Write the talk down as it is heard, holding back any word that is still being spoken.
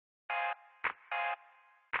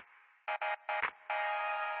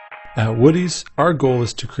At Woody's, our goal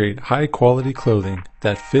is to create high-quality clothing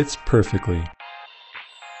that fits perfectly.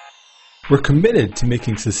 We're committed to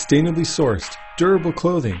making sustainably sourced, durable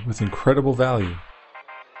clothing with incredible value.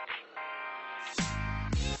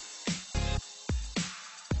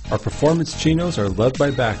 Our performance chinos are loved by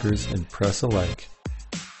backers and press alike.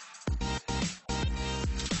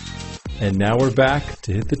 And now we're back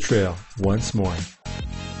to hit the trail once more.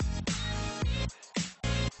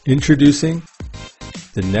 Introducing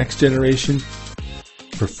the next generation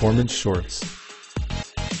performance shorts.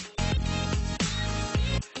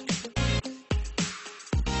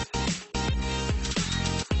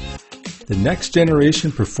 The next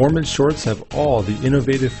generation performance shorts have all the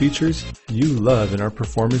innovative features you love in our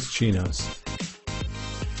performance chinos.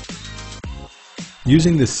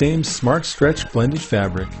 Using the same smart stretch blended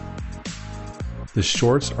fabric, the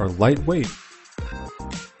shorts are lightweight,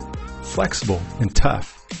 flexible, and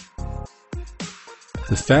tough.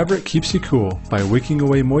 The fabric keeps you cool by wicking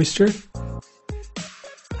away moisture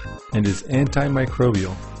and is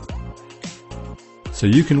antimicrobial, so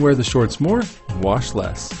you can wear the shorts more and wash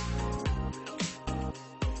less.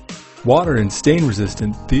 Water and stain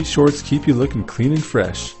resistant, these shorts keep you looking clean and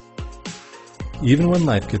fresh, even when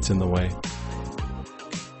life gets in the way.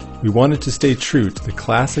 We wanted to stay true to the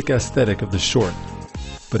classic aesthetic of the short,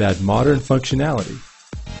 but add modern functionality.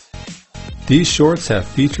 These shorts have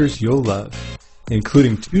features you'll love,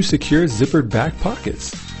 including 2 secure zippered back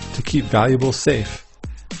pockets to keep valuables safe,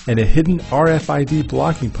 and a hidden RFID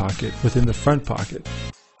blocking pocket within the front pocket.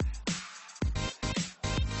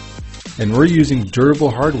 And we're using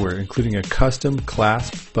durable hardware, including a custom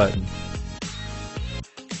clasp button.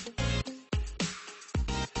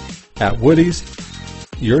 At Woody's,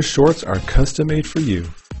 your shorts are custom made for you,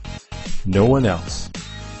 no one else.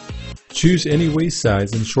 Choose any waist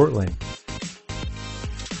size and short length.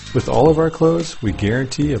 With all of our clothes, we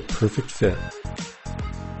guarantee a perfect fit.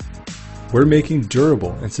 We're making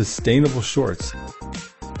durable and sustainable shorts,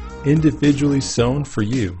 individually sewn for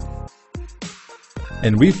you.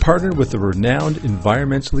 And we've partnered with a renowned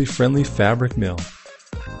environmentally friendly fabric mill.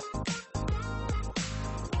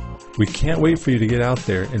 We can't wait for you to get out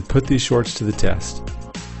there and put these shorts to the test.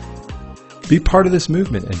 Be part of this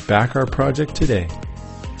movement and back our project today.